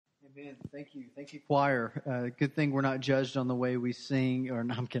Amen. Thank you, choir. Good thing we're not judged on the way we sing. Or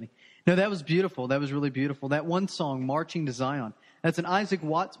no, I'm kidding. No, that was beautiful. That was really beautiful. That one song, "Marching to Zion." That's an Isaac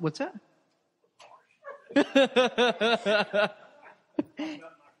Watts. What's that?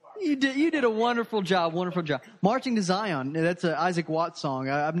 You did a wonderful job. Wonderful job. "Marching to Zion." That's an Isaac Watts song.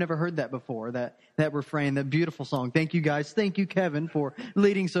 I've never heard that before. That refrain. That beautiful song. Thank you guys. Thank you, Kevin, for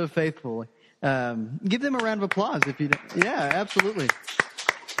leading so faithfully. Give them a round of applause if you. Yeah, absolutely.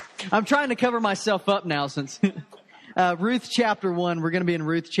 I'm trying to cover myself up now since Ruth chapter 1. We're going to be in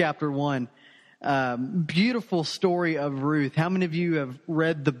Ruth chapter 1. Beautiful story of Ruth. How many of you have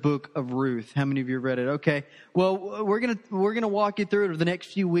read the book of Ruth? How many of you have read it? Okay. Well, we're gonna walk you through it over the next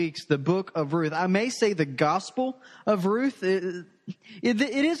few weeks. The book of Ruth. I may say the gospel of Ruth. It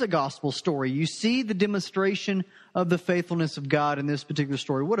is a gospel story. You see the demonstration of the faithfulness of God in this particular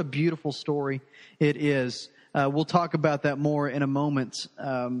story. What a beautiful story it is. We'll talk about that more in a moment.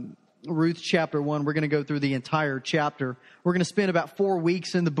 Ruth chapter 1, we're going to go through the entire chapter. We're going to spend about 4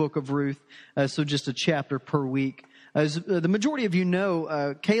 weeks in the book of Ruth, so just a chapter per week. As the majority of you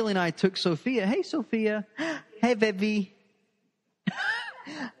know, Kaylee and I took Sophia. Hey, Sophia. Hey, baby.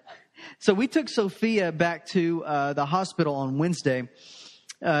 So we took Sophia back to the hospital on Wednesday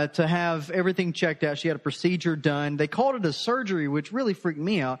to have everything checked out. She had a procedure done. They called it a surgery, which really freaked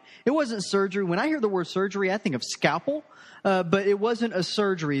me out. It wasn't surgery. When I hear the word surgery, I think of scalpel. But it wasn't a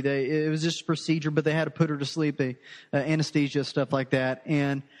surgery. It was just a procedure, but they had to put her to sleep. Anesthesia, stuff like that.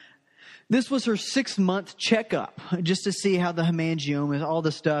 And this was her 6-month checkup, just to see how the hemangioma, all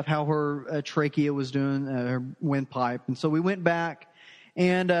the stuff, how her trachea was doing, her windpipe. And so we went back.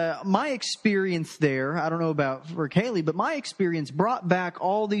 And my experience there, I don't know about for Kaylee, but my experience brought back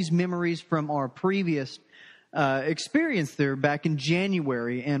all these memories from our previous experience there back in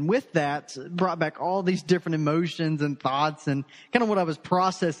January. And with that, brought back all these different emotions and thoughts and kind of what I was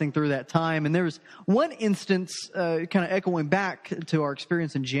processing through that time. And there was one instance, kind of echoing back to our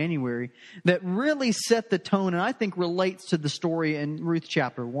experience in January, that really set the tone and I think relates to the story in Ruth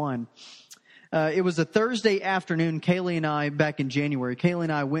chapter 1. It was a Thursday afternoon. Kaylee and I, back in January, Kaylee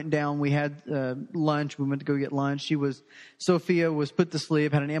and I went down. We had lunch. We went to go get lunch. Sophia was put to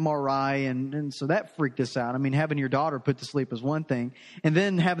sleep, had an MRI, and so that freaked us out. I mean, having your daughter put to sleep is one thing, and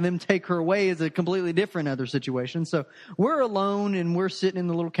then having them take her away is a completely different other situation. So we're alone, and we're sitting in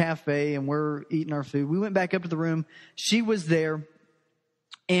the little cafe, and we're eating our food. We went back up to the room. She was there,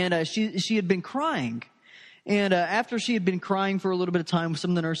 and she had been crying. And after she had been crying for a little bit of time, some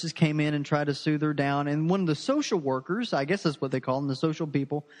of the nurses came in and tried to soothe her down. And one of the social workers, I guess that's what they call them, the social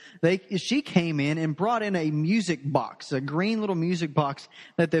people, she came in and brought in a music box, a green little music box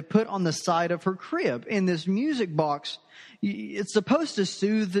that they put on the side of her crib. In this music box, it's supposed to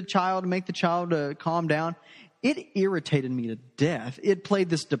soothe the child, make the child calm down. It irritated me to death. It played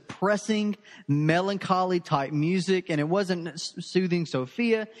this depressing, melancholy type music, and it wasn't soothing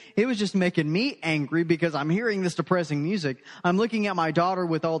Sophia. It was just making me angry because I'm hearing this depressing music. I'm looking at my daughter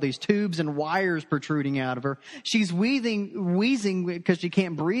with all these tubes and wires protruding out of her. She's wheezing because she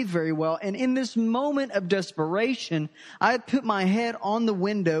can't breathe very well. And in this moment of desperation, I put my head on the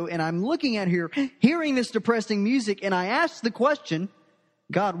window and I'm looking at her, hearing this depressing music, and I asked the question,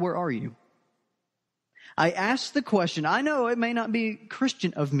 God, where are you? I asked the question. I know it may not be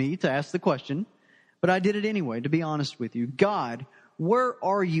Christian of me to ask the question, but I did it anyway, to be honest with you. God, where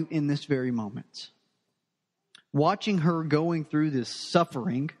are you in this very moment? Watching her going through this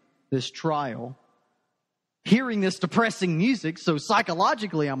suffering, this trial, hearing this depressing music, so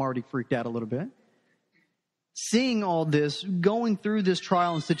psychologically I'm already freaked out a little bit. Seeing all this, going through this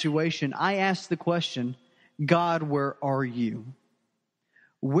trial and situation, I asked the question, God, where are you?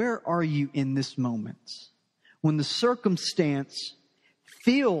 Where are you in this moment? When the circumstance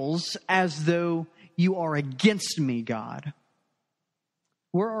feels as though you are against me, God,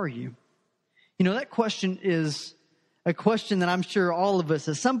 where are you? You know, that question is a question that I'm sure all of us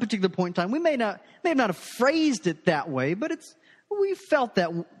at some particular point in time, we may not have phrased it that way, but we felt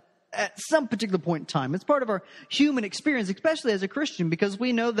that at some particular point in time. It's part of our human experience, especially as a Christian, because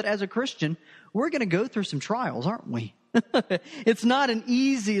we know that as a Christian, we're going to go through some trials, aren't we? It's not an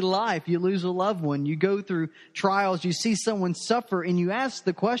easy life. You lose a loved one. You go through trials. You see someone suffer and you ask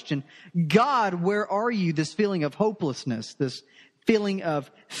the question, God, where are you? This feeling of hopelessness, this feeling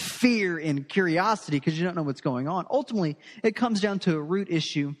of fear and curiosity because you don't know what's going on. Ultimately, it comes down to a root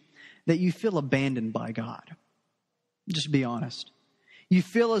issue that you feel abandoned by God. Just be honest. You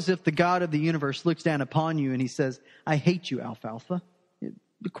feel as if the God of the universe looks down upon you and he says, I hate you, alfalfa.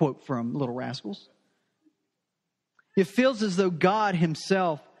 The quote from Little Rascals. It feels as though God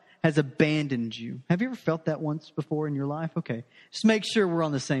himself has abandoned you. Have you ever felt that once before in your life? Okay. Just make sure we're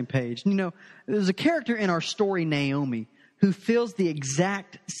on the same page. You know, there's a character in our story, Naomi, who feels the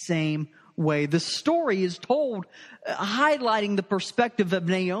exact same way. The story is told highlighting the perspective of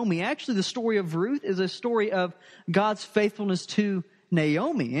Naomi. Actually, the story of Ruth is a story of God's faithfulness to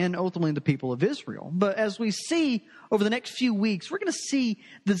Naomi and ultimately the people of Israel. But as we see over the next few weeks, we're going to see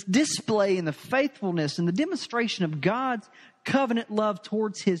this display in the faithfulness and the demonstration of God's covenant love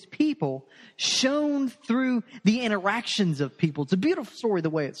towards his people shown through the interactions of people. It's a beautiful story the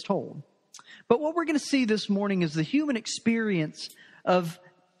way it's told. But what we're going to see this morning is the human experience of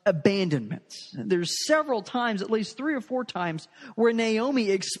abandonment. There's several times, at least 3 or 4 times, where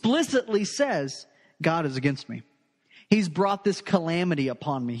Naomi explicitly says, God is against me. He's brought this calamity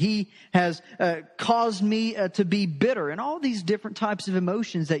upon me. He has caused me to be bitter, and all these different types of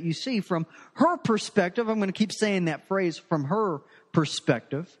emotions that you see from her perspective. I'm going to keep saying that phrase, from her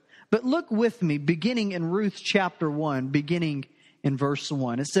perspective. But look with me, beginning in Ruth chapter 1, beginning in verse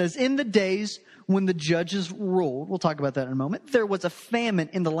 1. It says, in the days when the judges ruled, we'll talk about that in a moment, there was a famine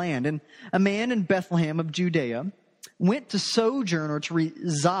in the land, and a man in Bethlehem of Judea went to sojourn or to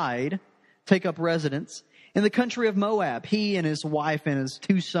reside, take up residence, in the country of Moab, he and his wife and his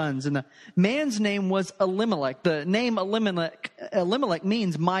 2 sons. And the man's name was Elimelech. The name Elimelech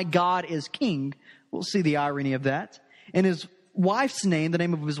means my God is king. We'll see the irony of that. And his wife's name, the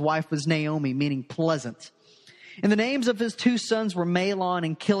name of his wife was Naomi, meaning pleasant. And the names of his 2 sons were Mahlon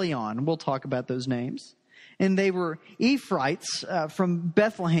and Chilion. We'll talk about those names. And they were Ephrathites from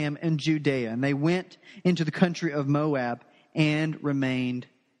Bethlehem and Judea. And they went into the country of Moab and remained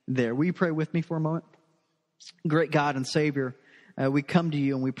there. Will you pray with me for a moment? Great God and Savior, we come to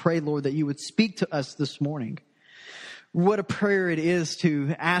you and we pray, Lord, that you would speak to us this morning. What a prayer it is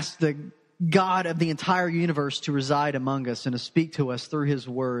to ask the God of the entire universe to reside among us and to speak to us through his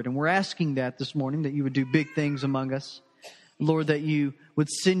word. And we're asking that this morning, that you would do big things among us. Lord, that you would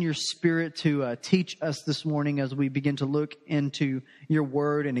send your Spirit to teach us this morning as we begin to look into your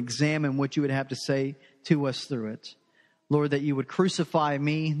word and examine what you would have to say to us through it. Lord, that you would crucify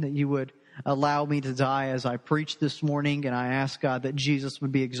me, that you would allow me to die as I preach this morning. And I ask, God, that Jesus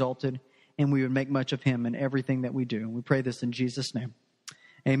would be exalted and we would make much of him in everything that we do. And we pray this in Jesus' name.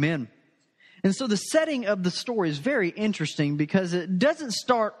 Amen. And so the setting of the story is very interesting because it doesn't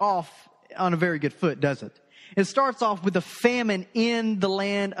start off on a very good foot, does it? It starts off with a famine in the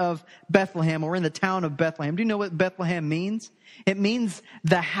land of Bethlehem, or in the town of Bethlehem. Do you know what Bethlehem means? It means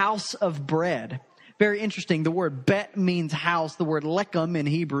the house of bread. Very interesting. The word bet means house. The word lechem in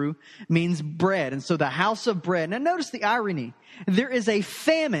Hebrew means bread. And so the house of bread. Now notice the irony. There is a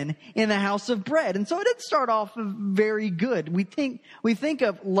famine in the house of bread. And so it didn't start off very good. We think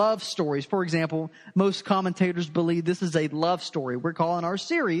of love stories. For example, most commentators believe this is a love story. We're calling our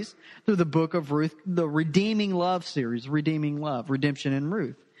series through the book of Ruth the Redeeming Love series, Redeeming Love, Redemption in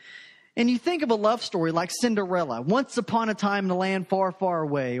Ruth. And you think of a love story like Cinderella, Once Upon a Time in a Land Far, Far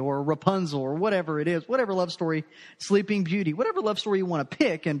Away, or Rapunzel, or whatever it is, whatever love story, Sleeping Beauty, whatever love story you want to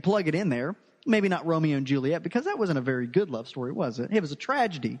pick and plug it in there. Maybe not Romeo and Juliet, because that wasn't a very good love story, was it? It was a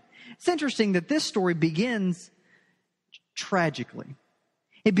tragedy. It's interesting that this story begins tragically.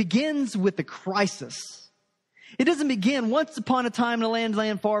 It begins with a crisis. It doesn't begin, once upon a time in a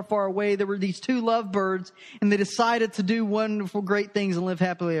land far, far away, there were these 2 lovebirds and they decided to do wonderful, great things and live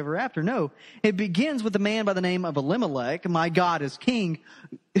happily ever after. No, it begins with a man by the name of Elimelech, my God is king,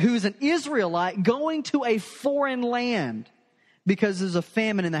 who's an Israelite going to a foreign land because there's a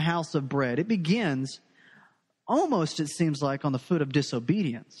famine in the house of bread. It begins almost, it seems like, on the foot of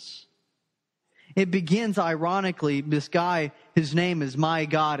disobedience. It begins, ironically, this guy, his name is my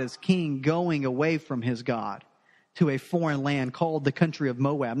God is king, going away from his God to a foreign land called the country of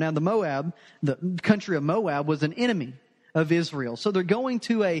Moab. Now, the country of Moab was an enemy of Israel. So they're going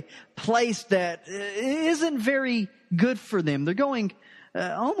to a place that isn't very good for them. They're going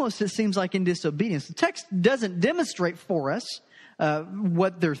almost, it seems like, in disobedience. The text doesn't demonstrate for us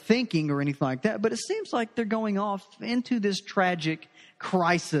what they're thinking or anything like that, but it seems like they're going off into this tragic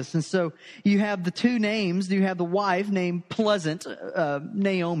crisis. And so you have the 2 names. You have the wife named Pleasant,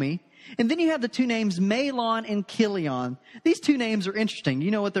 Naomi. And then you have the 2 names, Mahlon and Chilion. These 2 names are interesting.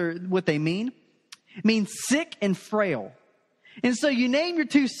 You know what they mean? It means sick and frail. And so you name your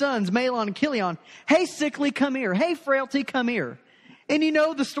 2 sons, Mahlon and Chilion. Hey, sickly, come here. Hey, frailty, come here. And you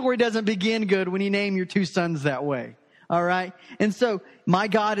know the story doesn't begin good when you name your 2 sons that way. All right? And so my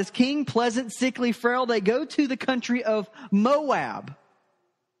God is king, pleasant, sickly, frail. They go to the country of Moab.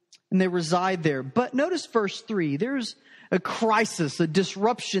 and they reside there. But notice verse 3. There's a crisis, a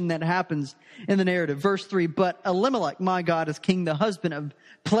disruption that happens in the narrative. Verse 3, but Elimelech, my God, as king, the husband of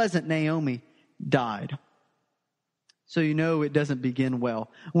pleasant Naomi, died. So you know it doesn't begin well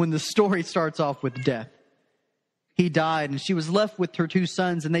when the story starts off with death. He died, and she was left with her 2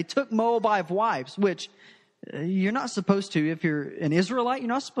 sons, and they took Moabite wives, which you're not supposed to. If you're an Israelite, you're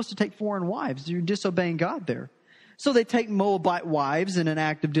not supposed to take foreign wives. You're disobeying God there. So they take Moabite wives in an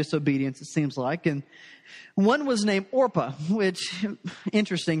act of disobedience, it seems like. And one was named Orpah, which,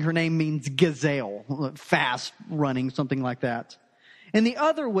 interesting, her name means gazelle, fast running, something like that. And the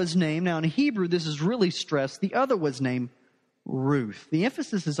other was named, now in Hebrew this is really stressed, the other was named Ruth. The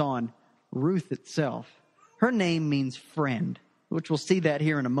emphasis is on Ruth itself. Her name means friend, which we'll see that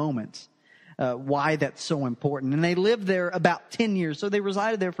here in a moment, why that's so important. And they lived there about 10 years, so they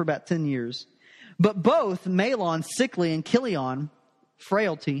resided there for about 10 years. But both Mahlon, sickly, and Chilion,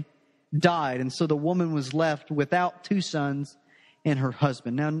 frailty, died. And so the woman was left without 2 sons and her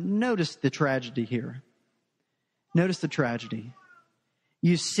husband. Now notice the tragedy here. Notice the tragedy.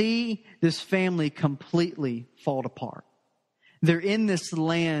 You see this family completely fall apart. They're in this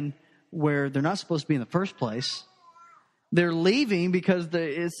land where they're not supposed to be in the first place. They're leaving because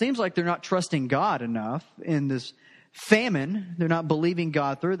it seems like they're not trusting God enough in this famine. They're not believing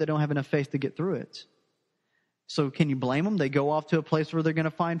God through it. They don't have enough faith to get through it. So can you blame them? They go off to a place where they're going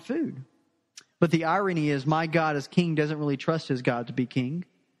to find food. But the irony is, my God as king doesn't really trust his God to be king.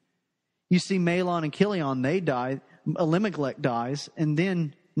 You see Mahlon and Chilion, they die. Elimelech dies. And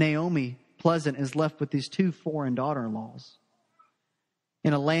then Naomi, pleasant, is left with these 2 foreign daughter-in-laws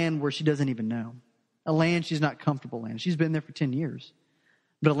in a land where she doesn't even know. A land she's not comfortable in. She's been there for 10 years.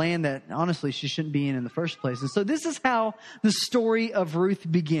 But a land that, honestly, she shouldn't be in the first place. And so this is how the story of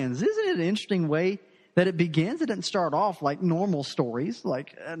Ruth begins. Isn't it an interesting way that it begins? It doesn't start off like normal stories,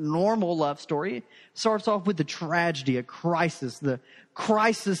 like a normal love story. It starts off with the tragedy, a crisis, the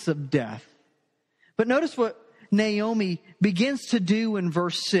crisis of death. But notice what Naomi begins to do in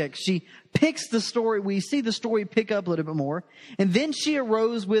verse 6. She picks the story. We see the story pick up a little bit more. And then she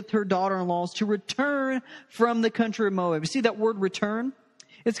arose with her daughter-in-laws to return from the country of Moab. You see that word return?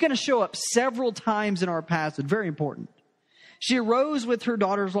 It's going to show up several times in our passage. Very important. She arose with her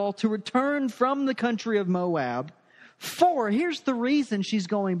daughters-in-law to return from the country of Moab. For, here's the reason she's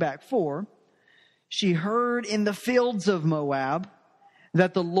going back. For, she heard in the fields of Moab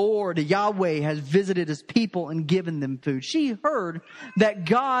that the Lord, Yahweh, has visited his people and given them food. She heard that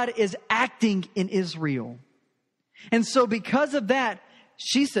God is acting in Israel. And so because of that,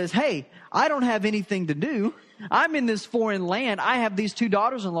 she says, hey, I don't have anything to do. I'm in this foreign land. I have these 2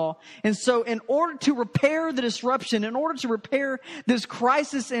 daughters-in-law. And so in order to repair the disruption, in order to repair this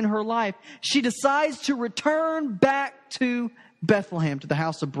crisis in her life, she decides to return back to Bethlehem, to the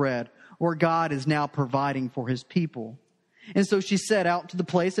house of bread, where God is now providing for his people. And so she set out to the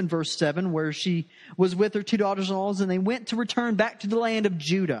place in verse 7 where she was with her 2 daughters-in-law, and they went to return back to the land of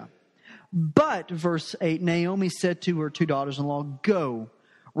Judah. But, verse 8, Naomi said to her 2 daughters-in-law, go,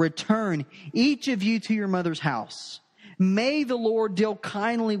 return, each of you to your mother's house. May the Lord deal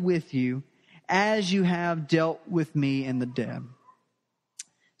kindly with you as you have dealt with me and the dead.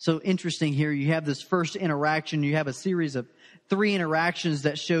 So interesting here, you have this first interaction. You have a series of 3 interactions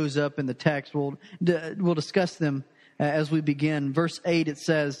that shows up in the text. We'll discuss them as we begin. Verse 8, it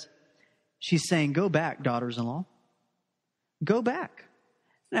says, she's saying, go back, daughters-in-law. Go back.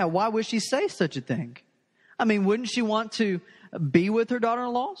 Now, why would she say such a thing? I mean, wouldn't she want to be with her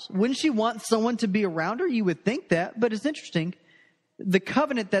daughter-in-laws? Wouldn't she want someone to be around her? You would think that, but it's interesting. The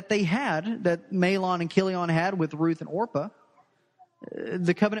covenant that they had, that Mahlon and Chilion had with Ruth and Orpah,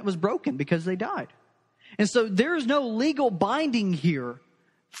 the covenant was broken because they died. And so there is no legal binding here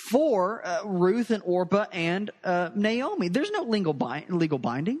for Ruth and Orpah and Naomi. There's no legal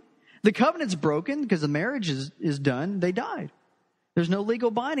binding. The covenant's broken because the marriage is done. They died. There's no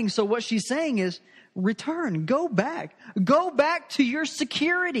legal binding. So what she's saying is, return, go back. Go back to your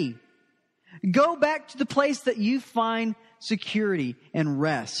security. Go back to the place that you find security and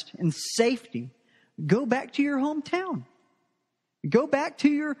rest and safety. Go back to your hometown. Go back to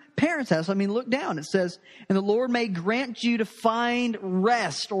your parents' house. I mean, look down. It says, and the Lord may grant you to find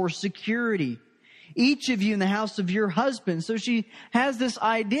rest or security, each of you in the house of your husband. So she has this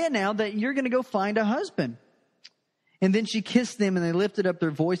idea now that you're going to go find a husband. And then she kissed them and they lifted up their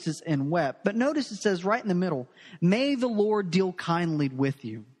voices and wept. But notice it says right in the middle, may the Lord deal kindly with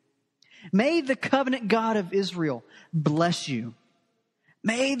you. May the covenant God of Israel bless you.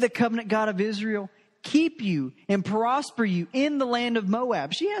 May the covenant God of Israel keep you and prosper you in the land of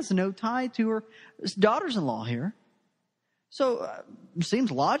Moab. She has no tie to her daughters-in-law here. So,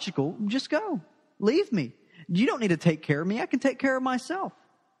 seems logical. Just go. Leave me. You don't need to take care of me. I can take care of myself.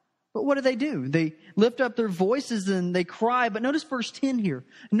 But what do? They lift up their voices and they cry. But notice verse 10 here.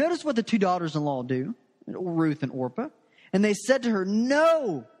 Notice what the two daughters-in-law do, Ruth and Orpah. And they said to her,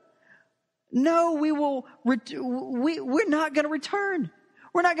 no, we're not going to return.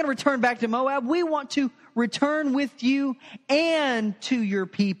 We're not going to return back to Moab. We want to return with you and to your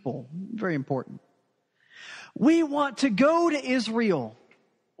people. Very important. We want to go to Israel.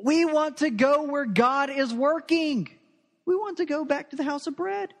 We want to go where God is working. We want to go back to the house of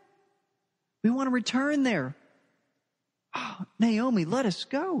bread. We want to return there. Oh, Naomi, let us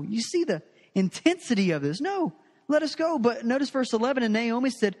go. You see the intensity of this. No, let us go. But notice verse 11, and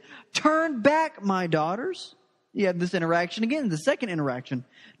Naomi said, turn back, my daughters. You have this interaction again, the second interaction.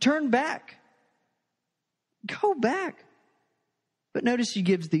 Turn back. Go back. But notice she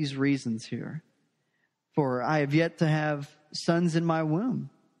gives these reasons here. For I have yet to have sons in my womb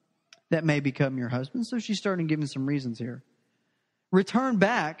that may become your husband. So she's starting giving some reasons here. Return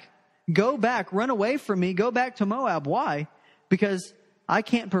back. Go back. Run away from me. Go back to Moab. Why? Because I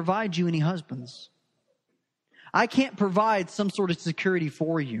can't provide you any husbands. I can't provide some sort of security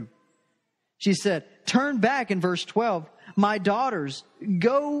for you. She said, turn back in verse 12. My daughters,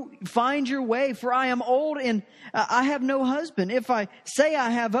 go find your way, for I am old and I have no husband. If I say I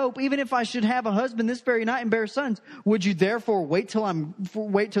have hope, even if I should have a husband this very night and bear sons, would you therefore wait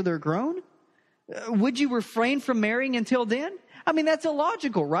till they're grown? Would you refrain from marrying until then? I mean, that's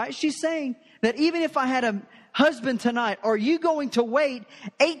illogical, right? She's saying that even if I had a husband tonight, are you going to wait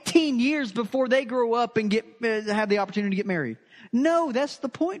 18 years before they grow up and have the opportunity to get married? No, that's the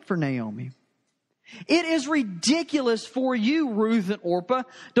point for Naomi. It is ridiculous for you, Ruth and Orpah,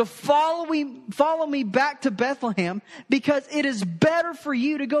 to follow me back to Bethlehem, because it is better for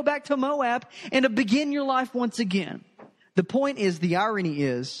you to go back to Moab and to begin your life once again. The point is, the irony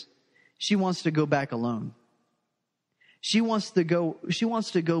is, she wants to go back alone. She wants to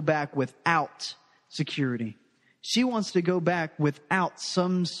go back without security. She wants to go back without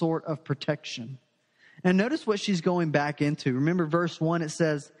some sort of protection. And notice what she's going back into. Remember verse 1, it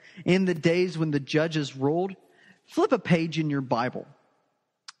says, in the days when the judges ruled. Flip a page in your Bible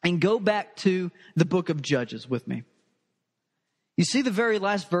and go back to the book of Judges with me. You see the very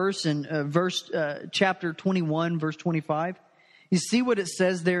last verse in chapter 21, verse 25? You see what it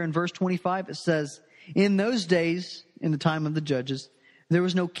says there in verse 25? It says, in those days, in the time of the judges, there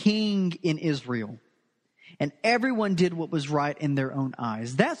was no king in Israel, and everyone did what was right in their own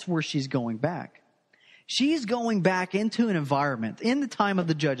eyes. That's where she's going back. She's going back into an environment in the time of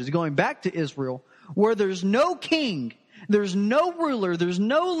the judges, going back to Israel, where there's no king, there's no ruler, there's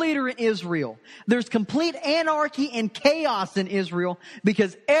no leader in Israel. There's complete anarchy and chaos in Israel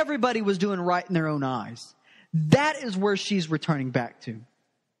because everybody was doing right in their own eyes. That is where she's returning back to.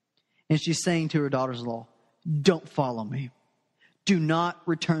 And she's saying to her daughters-in-law, don't follow me. Do not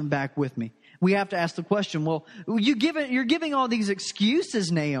return back with me. We have to ask the question, well, you're giving all these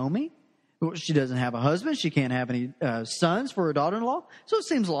excuses, Naomi. She doesn't have a husband. She can't have any sons for her daughter-in-law. So it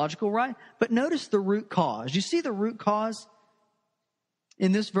seems logical, right? But notice the root cause. You see the root cause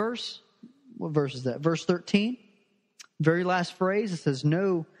in this verse? What verse is that? Verse 13. Very last phrase. It says,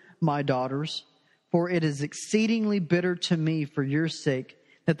 no, my daughters, for it is exceedingly bitter to me for your sake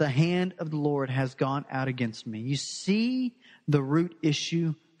that the hand of the Lord has gone out against me. You see the root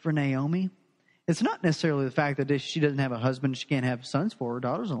issue for Naomi? It's not necessarily the fact that she doesn't have a husband, she can't have sons for her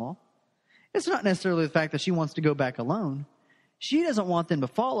daughters-in-law. It's not necessarily the fact that she wants to go back alone. She doesn't want them to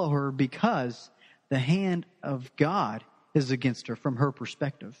follow her because the hand of God is against her from her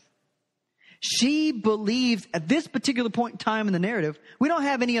perspective. She believes at this particular point in time in the narrative, we don't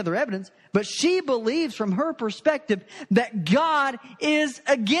have any other evidence, but she believes from her perspective that God is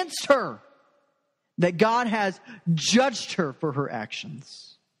against her, that God has judged her for her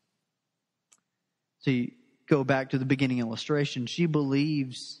actions. So you go back to the beginning illustration. She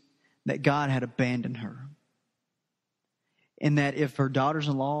believes that God had abandoned her. And that if her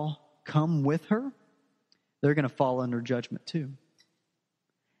daughters-in-law come with her, they're going to fall under judgment too.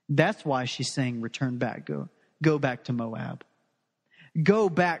 That's why she's saying, return back. Go back to Moab. Go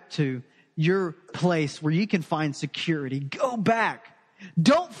back to your place where you can find security. Go back.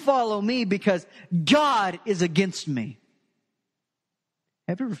 Don't follow me because God is against me.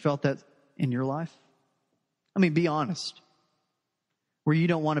 Have you ever felt that in your life? I mean, be honest. Where you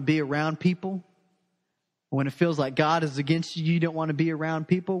don't want to be around people. When it feels like God is against you, you don't want to be around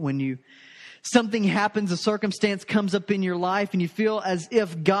people. When something happens, a circumstance comes up in your life and you feel as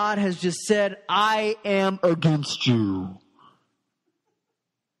if God has just said, I am against you.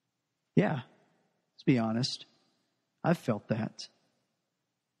 Yeah, let's be honest. I've felt that.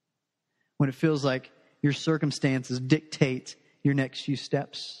 When it feels like your circumstances dictate your next few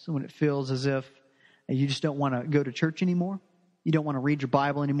steps. When it feels as if you just don't want to go to church anymore. You don't want to read your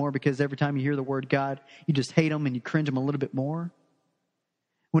Bible anymore because every time you hear the word God, you just hate them and you cringe them a little bit more.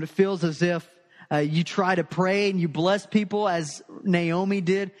 When it feels as if you try to pray and you bless people as Naomi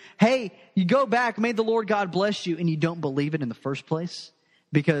did. Hey, you go back, may the Lord God bless you, and you don't believe it in the first place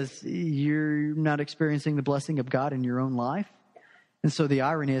because you're not experiencing the blessing of God in your own life. And so the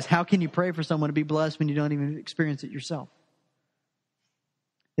irony is, how can you pray for someone to be blessed when you don't even experience it yourself?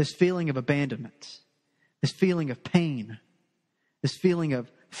 This feeling of abandonment, this feeling of pain, this feeling of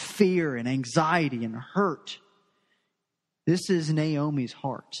fear and anxiety and hurt. This is Naomi's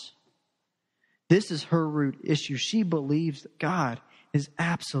heart. This is her root issue. She believes that God is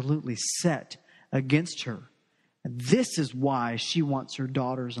absolutely set against her. And this is why she wants her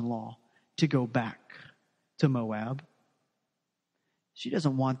daughters-in-law to go back to Moab. She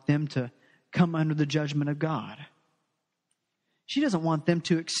doesn't want them to come under the judgment of God. She doesn't want them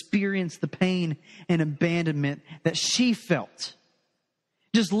to experience the pain and abandonment that she felt.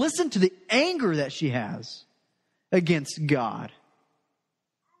 Just listen to the anger that she has against God.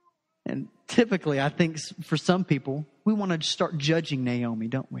 And typically, I think for some people, we want to start judging Naomi,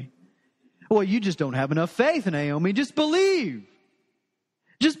 don't we? Well, you just don't have enough faith, Naomi. Just believe.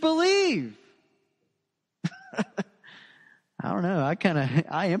 Just believe. I don't know. I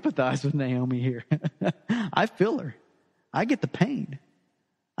empathize with Naomi here. I feel her. I get the pain.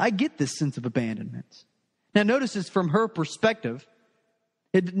 I get this sense of abandonment. Now, notice it's from her perspective.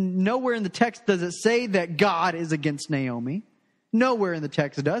 Nowhere in the text does it say that God is against Naomi. Nowhere in the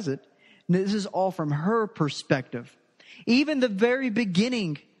text does it. This is all from her perspective. Even the very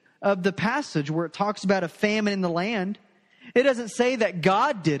beginning of the passage where it talks about a famine in the land, it doesn't say that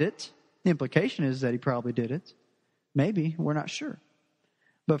God did it. The implication is that he probably did it. Maybe, we're not sure.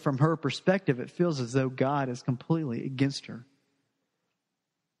 But from her perspective, it feels as though God is completely against her.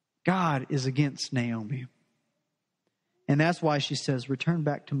 God is against Naomi. And that's why she says, return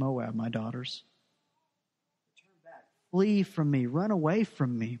back to Moab, my daughters. Return back. Flee from me. Run away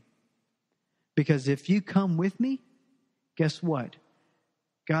from me. Because if you come with me, guess what?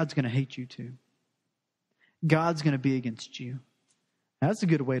 God's going to hate you too. God's going to be against you. That's a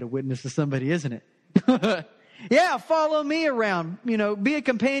good way to witness to somebody, isn't it? Yeah, follow me around. Be a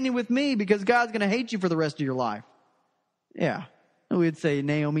companion with me because God's going to hate you for the rest of your life. Yeah. We'd say,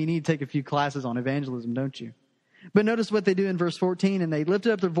 Naomi, you need to take a few classes on evangelism, don't you? But notice what they do in verse 14. And they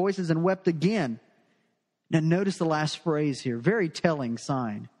lifted up their voices and wept again. Now notice the last phrase here. Very telling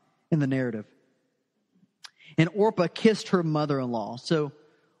sign in the narrative. And Orpah kissed her mother-in-law. So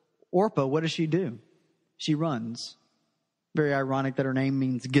Orpah, what does she do? She runs. Very ironic that her name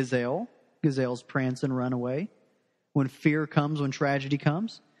means gazelle. Gazelles prance and run away. When fear comes, when tragedy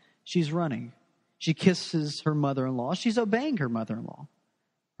comes, she's running. She kisses her mother-in-law. She's obeying her mother-in-law.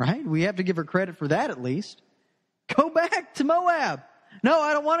 Right? We have to give her credit for that at least. Go back to Moab. No,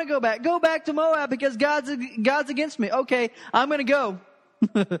 I don't want to go back. Go back to Moab because God's against me. Okay, I'm going to go.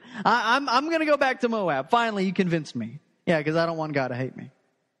 I'm going to go back to Moab. Finally, you convinced me. Yeah, because I don't want God to hate me.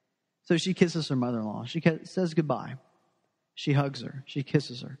 So she kisses her mother-in-law. She says goodbye. She hugs her. She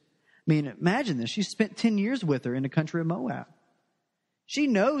kisses her. I mean, imagine this. She spent 10 years with her in the country of Moab. She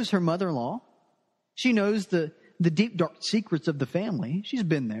knows her mother-in-law. She knows the deep, dark secrets of the family. She's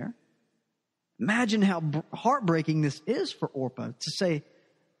been there. Imagine how heartbreaking this is for Orpah to say,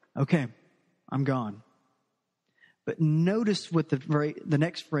 okay, I'm gone. But notice what the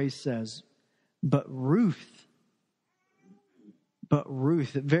next phrase says. But Ruth,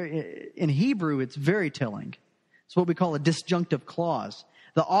 in Hebrew, it's very telling. It's what we call a disjunctive clause.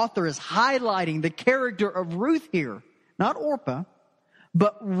 The author is highlighting the character of Ruth here. Not Orpah,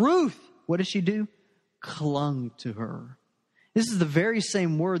 but Ruth. What does she do? Clung to her. This is the very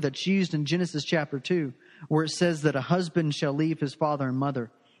same word that's used in Genesis chapter 2, where it says that a husband shall leave his father and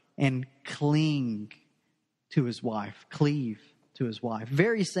mother and cling to his wife, cleave to his wife.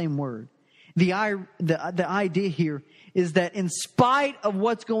 Very same word. The idea here is that in spite of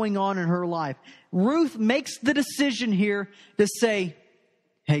what's going on in her life, Ruth makes the decision here to say,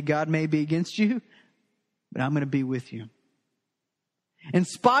 hey, God may be against you, but I'm going to be with you. In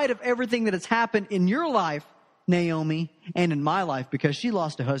spite of everything that has happened in your life, Naomi, and in my life, because she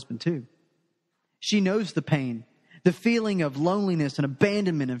lost a husband too. She knows the pain, the feeling of loneliness and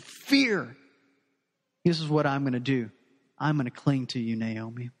abandonment and fear. This is what I'm going to do. I'm going to cling to you,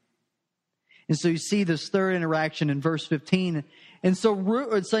 Naomi. And so you see this third interaction in verse 15. And so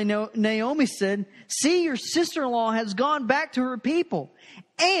Naomi said, see, your sister-in-law has gone back to her people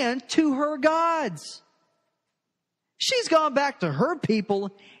and to her gods. She's gone back to her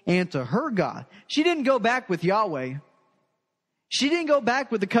people and to her God. She didn't go back with Yahweh. She didn't go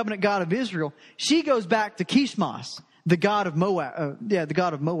back with the covenant God of Israel. She goes back to Kishmas, the god of Moab. The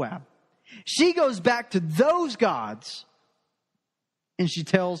god of Moab. She goes back to those gods, and she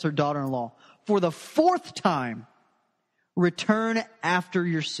tells her daughter-in-law, for the fourth time, return after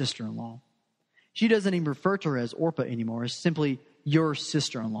your sister-in-law. She doesn't even refer to her as Orpah anymore. It's simply your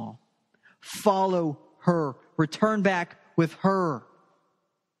sister-in-law. Follow her. Return back with her.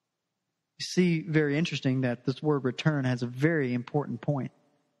 You see, very interesting that this word return has a very important point.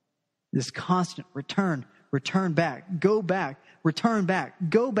 This constant return back, go back, return back,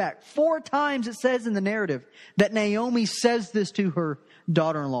 go back. 4 times it says in the narrative that Naomi says this to her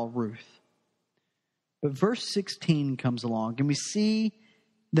daughter-in-law, Ruth. But verse 16 comes along and we see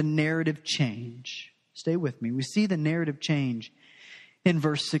the narrative change. Stay with me. We see the narrative change in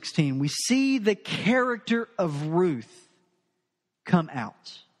verse 16. We see the character of Ruth come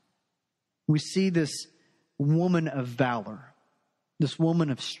out. We see this woman of valor, this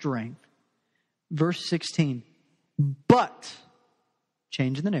woman of strength. Verse 16, but,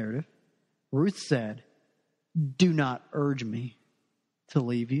 change in the narrative, Ruth said, do not urge me to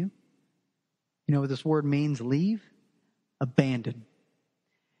leave you. You know what this word means, leave? Abandon.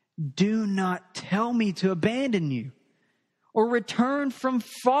 Do not tell me to abandon you or return from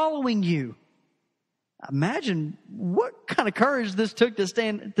following you. Imagine what kind of courage this took to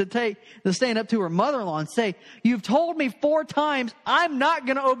stand up to her mother-in-law and say, you've told me 4 times, I'm not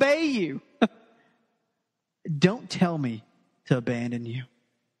going to obey you. Don't tell me to abandon you.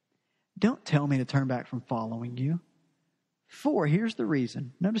 Don't tell me to turn back from following you. 4, here's the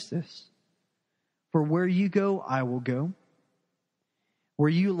reason. Notice this. For where you go, I will go. Where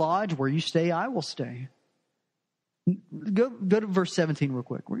you lodge, where you stay, I will stay. Go to verse 17 real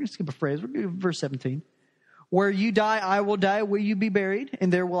quick. We're going to skip a phrase. We're going to go to verse 17. Where you die, I will die. Where you be buried,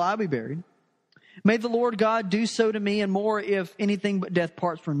 and there will I be buried. May the Lord God do so to me and more if anything but death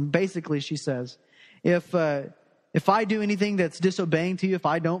parts from me. Basically, she says, if I do anything that's disobeying to you, if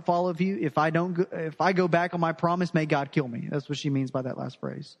I don't follow you, if I go back on my promise, may God kill me. That's what she means by that last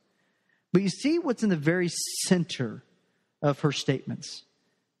phrase. But you see what's in the very center of her statements.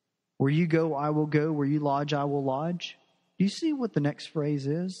 Where you go, I will go. Where you lodge, I will lodge. Do you see what the next phrase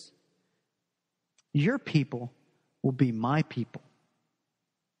is? Your people will be my people.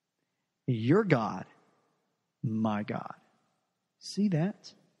 Your God, my God. See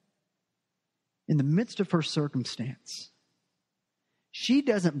that? In the midst of her circumstance, she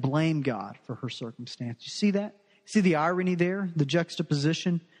doesn't blame God for her circumstance. You see that? See the irony there? The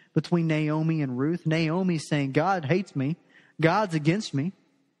juxtaposition between Naomi and Ruth. Naomi's saying, God hates me. God's against me.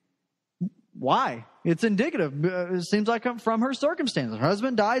 Why? It's indicative. It seems like I'm from her circumstances. Her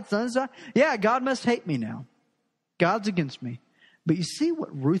husband died, sons died. Yeah, God must hate me now. God's against me. But you see what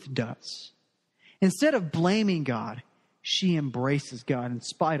Ruth does? Instead of blaming God, she embraces God in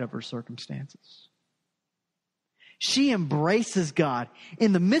spite of her circumstances. She embraces God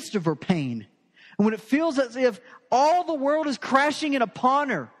in the midst of her pain. And when it feels as if all the world is crashing in upon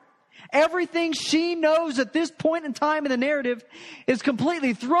her, everything she knows at this point in time in the narrative is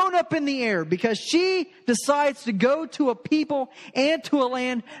completely thrown up in the air because she decides to go to a people and to a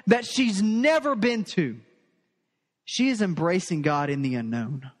land that she's never been to. She is embracing God in the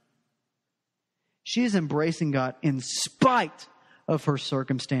unknown. She is embracing God in spite of her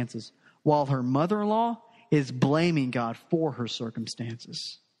circumstances, while her mother-in-law is blaming God for her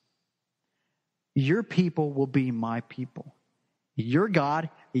circumstances. Your people will be my people. Your God,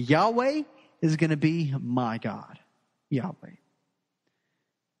 Yahweh, is going to be my God, Yahweh. I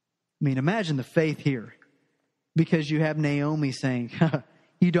mean, imagine the faith here. Because you have Naomi saying,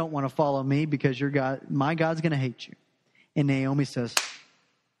 you don't want to follow me because your God, my God's going to hate you. And Naomi says,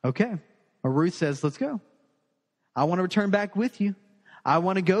 okay. Or Ruth says, let's go. I want to return back with you. I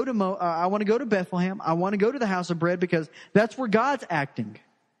want to go to Bethlehem. I want to go to the house of bread because that's where God's acting.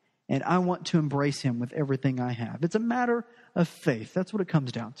 And I want to embrace him with everything I have. It's a matter of faith. That's what it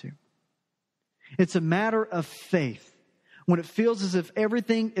comes down to. It's a matter of faith. When it feels as if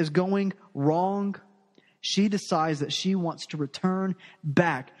everything is going wrong, she decides that she wants to return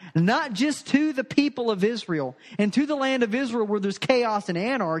back, not just to the people of Israel and to the land of Israel where there's chaos and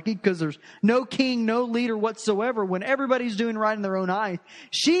anarchy because there's no king, no leader whatsoever, when everybody's doing right in their own eyes.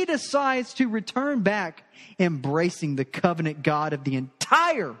 She decides to return back, embracing the covenant God of the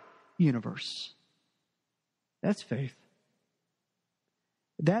entire universe. That's faith.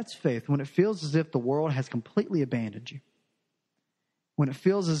 That's faith. When it feels as if the world has completely abandoned you. When it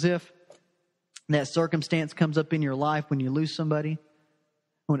feels as if that circumstance comes up in your life when you lose somebody.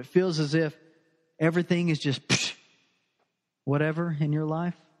 When it feels as if everything is just whatever in your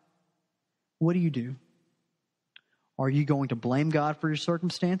life, what do? Are you going to blame God for your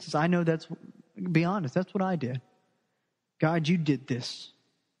circumstances? I know be honest, that's what I did. God, you did this.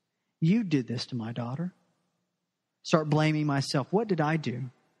 You did this to my daughter. Start blaming myself. What did I do?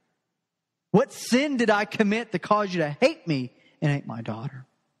 What sin did I commit that caused you to hate me and hate my daughter?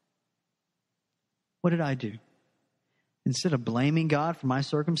 What did I do? Instead of blaming God for my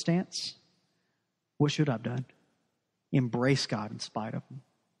circumstance, what should I have done? Embrace God in spite of him.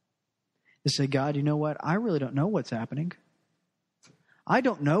 To say, God, you know what? I really don't know what's happening. I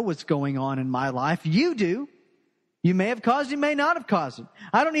don't know what's going on in my life. You do. You may have caused it, you may not have caused it.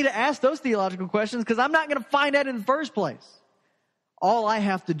 I don't need to ask those theological questions because I'm not going to find out in the first place. All I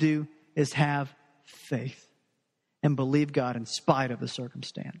have to do is have faith and believe God in spite of the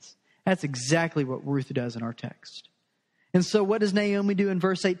circumstance. That's exactly what Ruth does in our text. And so what does Naomi do in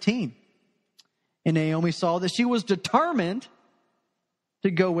verse 18? And Naomi saw that she was determined to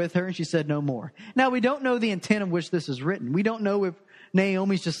go with her, and she said no more. Now, we don't know the intent of which this is written. We don't know if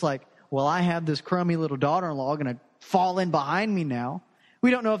Naomi's just like, well, I have this crummy little daughter-in-law going to fall in behind me now. We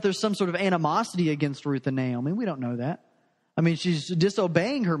don't know if there's some sort of animosity against Ruth and Naomi. We don't know that. I mean, she's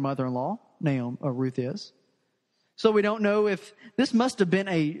disobeying her mother-in-law, Ruth is. So we don't know if this must have been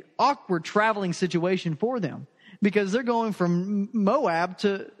a awkward traveling situation for them because they're going from Moab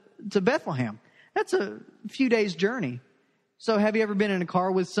to Bethlehem. That's a few days' journey. So have you ever been in a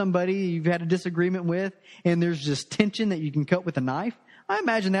car with somebody you've had a disagreement with and there's just tension that you can cut with a knife? I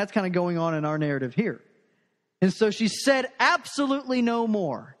imagine that's kind of going on in our narrative here. And so she said absolutely no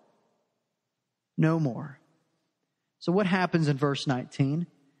more. No more. So what happens in verse 19?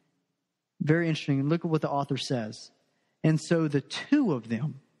 Very interesting. Look at what the author says. And so the two of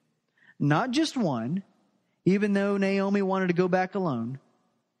them, not just one, even though Naomi wanted to go back alone.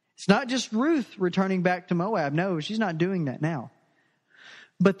 It's not just Ruth returning back to Moab. No, she's not doing that now.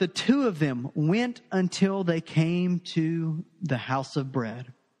 But the two of them went until they came to the house of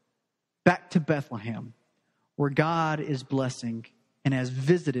bread, back to Bethlehem, where God is blessing and has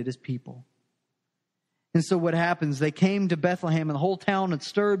visited his people. And so what happens? They came to Bethlehem and the whole town had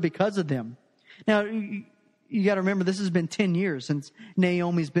stirred because of them. Now, you got to remember, this has been 10 years since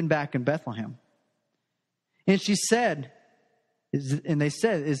Naomi's been back in Bethlehem. And she said, they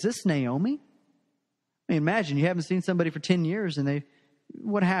said, is this Naomi? I mean, imagine you haven't seen somebody for 10 years and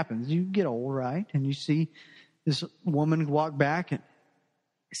what happens? You get old, right? And you see this woman walk back and,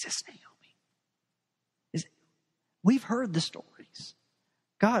 is this Naomi? We've heard the stories.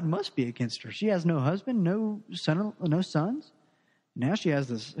 God must be against her. She has no husband, no sons. Now she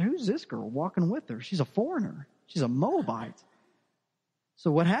has who's this girl walking with her? She's a foreigner. She's a Moabite.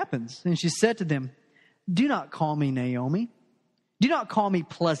 So what happens? And she said to them, do not call me Naomi. Do not call me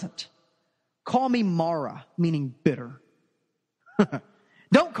pleasant. Call me Mara, meaning bitter.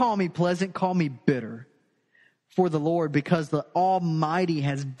 Don't call me pleasant, call me bitter. For the Lord, because the Almighty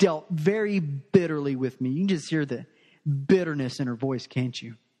has dealt very bitterly with me. You can just hear the bitterness in her voice, can't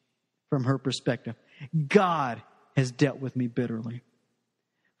you? From her perspective. God has dealt with me bitterly.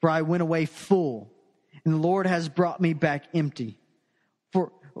 For I went away full, and the Lord has brought me back empty.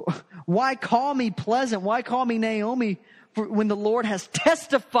 For why call me pleasant? Why call me Naomi? For when the Lord has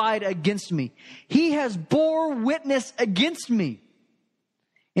testified against me. He has bore witness against me.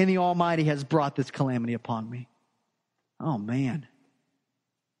 And the Almighty has brought this calamity upon me. Oh man.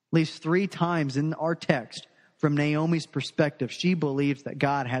 At least 3 times in our text, from Naomi's perspective, she believes that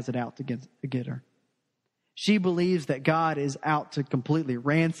God has it out to get her. She believes that God is out to completely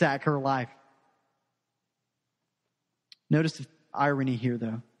ransack her life. Notice the irony here,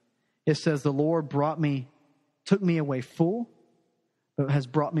 though. It says, the Lord took me away full, but has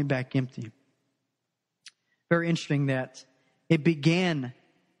brought me back empty. Very interesting that it began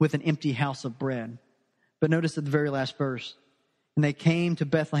with an empty house of bread. But notice at the very last verse, and they came to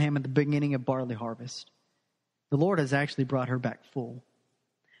Bethlehem at the beginning of barley harvest. The Lord has actually brought her back full.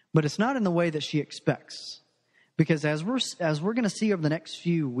 But it's not in the way that she expects. Because as we're going to see over the next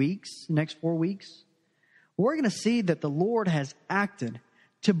few weeks, next 4 weeks, we're going to see that the Lord has acted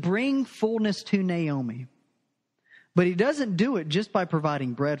to bring fullness to Naomi. But he doesn't do it just by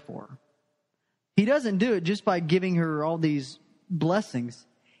providing bread for her. He doesn't do it just by giving her all these blessings.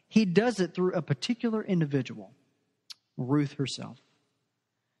 He does it through a particular individual, Ruth herself.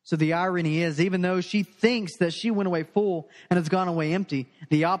 So the irony is, even though she thinks that she went away full and has gone away empty,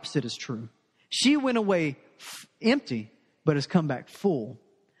 the opposite is true. She went away empty, but has come back full.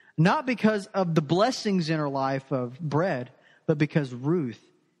 Not because of the blessings in her life of bread, but because Ruth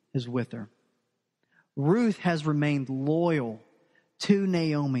is with her. Ruth has remained loyal to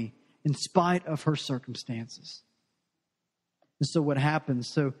Naomi in spite of her circumstances. And so what happens?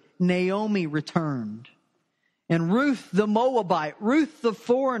 So Naomi returned. And Ruth the Moabite, Ruth the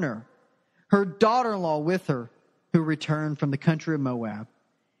foreigner, her daughter-in-law with her, who returned from the country of Moab.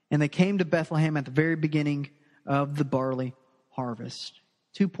 And they came to Bethlehem at the very beginning of the barley harvest.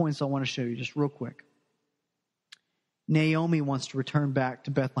 2 points I want to show you just real quick. Naomi wants to return back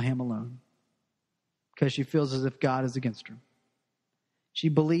to Bethlehem alone because she feels as if God is against her. She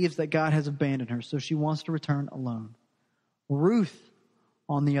believes that God has abandoned her, so she wants to return alone. Ruth,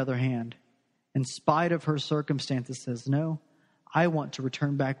 on the other hand, in spite of her circumstances, says, no, I want to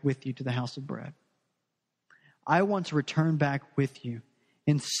return back with you to the house of bread. I want to return back with you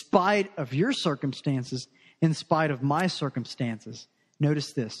in spite of your circumstances, in spite of my circumstances.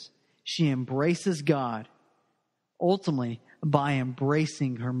 Notice this. She embraces God, ultimately by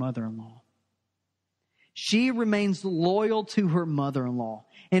embracing her mother-in-law. She remains loyal to her mother-in-law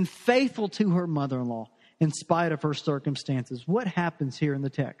and faithful to her mother-in-law in spite of her circumstances. What happens here in the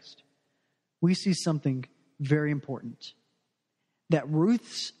text? We see something very important. That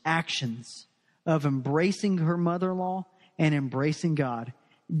Ruth's actions of embracing her mother-in-law and embracing God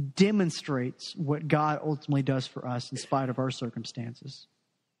demonstrates what God ultimately does for us in spite of our circumstances.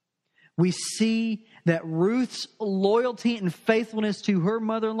 We see that Ruth's loyalty and faithfulness to her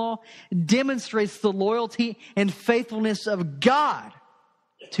mother-in-law demonstrates the loyalty and faithfulness of God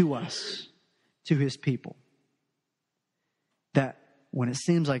to us, to his people. That when it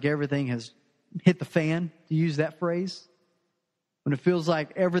seems like everything has hit the fan, to use that phrase, when it feels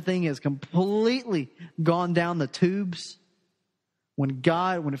like everything has completely gone down the tubes, when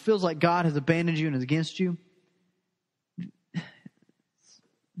it feels like God has abandoned you and is against you,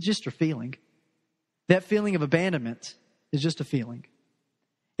 just a feeling. That feeling of abandonment is just a feeling.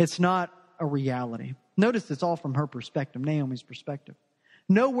 It's not a reality. Notice it's all from her perspective, Naomi's perspective.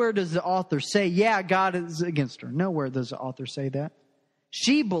 Nowhere does the author say, yeah, God is against her. Nowhere does the author say that.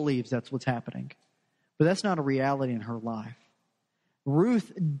 She believes that's what's happening. But that's not a reality in her life.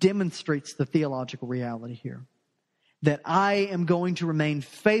 Ruth demonstrates the theological reality here. That I am going to remain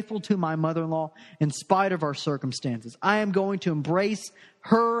faithful to my mother-in-law in spite of our circumstances. I am going to embrace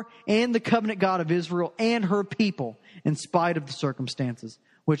her and the covenant God of Israel and her people in spite of the circumstances,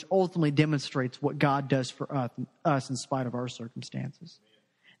 which ultimately demonstrates what God does for us in spite of our circumstances.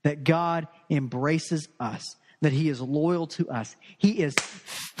 That God embraces us, that he is loyal to us. He is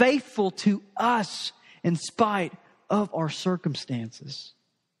faithful to us in spite of our circumstances.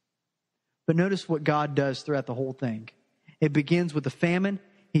 But notice what God does throughout the whole thing. It begins with the famine.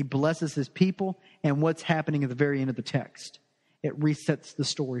 He blesses his people. And what's happening at the very end of the text? It resets the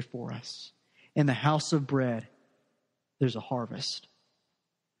story for us. In the house of bread, there's a harvest.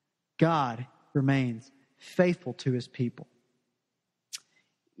 God remains faithful to his people.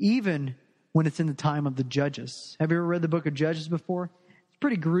 Even when it's in the time of the Judges. Have you ever read the book of Judges before? It's a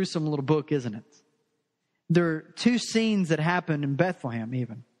pretty gruesome little book, isn't it? There are two scenes that happen in Bethlehem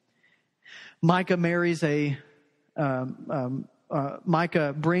even. Micah brings a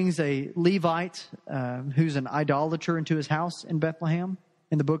Levite who's an idolater into his house in Bethlehem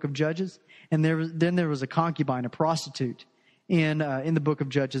in the book of Judges. And then there was a concubine, a prostitute in the book of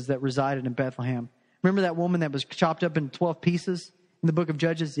Judges that resided in Bethlehem. Remember that woman that was chopped up in 12 pieces in the book of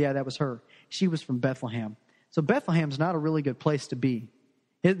Judges? Yeah, that was her. She was from Bethlehem. So Bethlehem's not a really good place to be.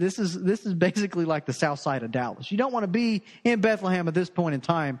 This is basically like the south side of Dallas. You don't want to be in Bethlehem at this point in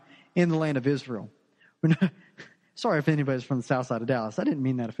time in the land of Israel. Sorry if anybody's from the south side of Dallas. I didn't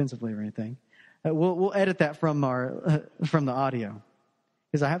mean that offensively or anything. We'll edit that from the audio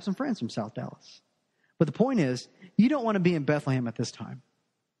because I have some friends from South Dallas. But the point is, you don't want to be in Bethlehem at this time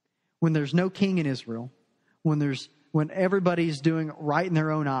when there's no king in Israel, when everybody's doing right in their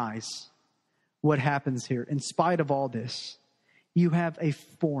own eyes. What happens here? In spite of all this, you have a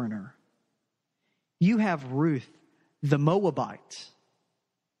foreigner. You have Ruth, the Moabite,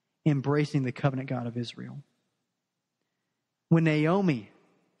 embracing the covenant God of Israel. When Naomi,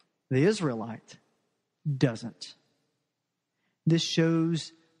 the Israelite, doesn't. This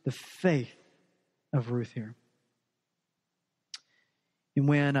shows the faith of Ruth here. And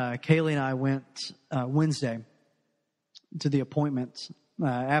when Kaylee and I went Wednesday to the appointment,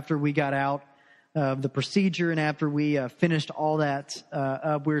 after we got out of the procedure and after we finished all that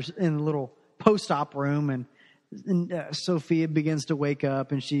up, we were in a little post-op room, and Sophia begins to wake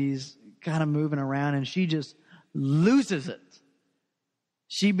up, and she's kind of moving around, and she just loses it.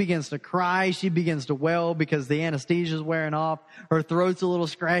 She begins to cry. She begins to wail because the anesthesia is wearing off. Her throat's a little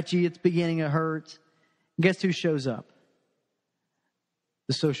scratchy. It's beginning to hurt. And guess who shows up?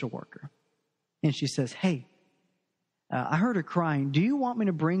 The social worker. And she says, hey, I heard her crying. Do you want me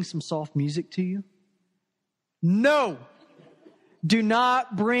to bring some soft music to you? No. Do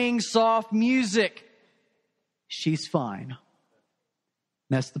not bring soft music. She's fine.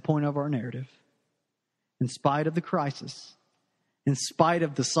 That's the point of our narrative. In spite of the crisis, in spite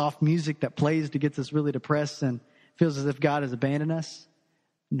of the soft music that plays to get us really depressed and feels as if God has abandoned us,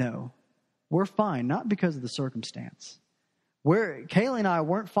 no, we're fine, not because of the circumstance. Kaylee and I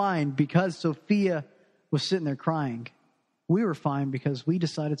weren't fine because Sophia was sitting there crying. We were fine because we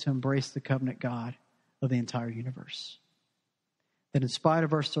decided to embrace the covenant God of the entire universe. That in spite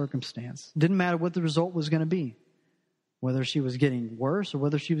of our circumstance, didn't matter what the result was going to be, whether she was getting worse or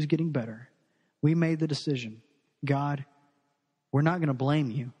whether she was getting better, we made the decision, God, we're not going to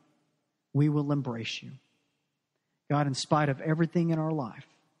blame you. We will embrace you. God, in spite of everything in our life,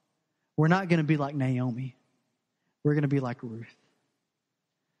 we're not going to be like Naomi. We're going to be like Ruth.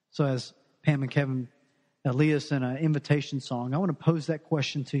 So as Pam and Kevin lead us in an invitation song, I want to pose that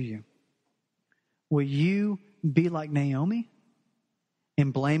question to you. Will you be like Naomi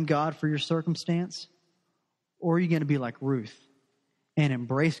and blame God for your circumstance? Or are you going to be like Ruth and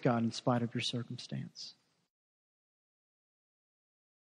embrace God in spite of your circumstance?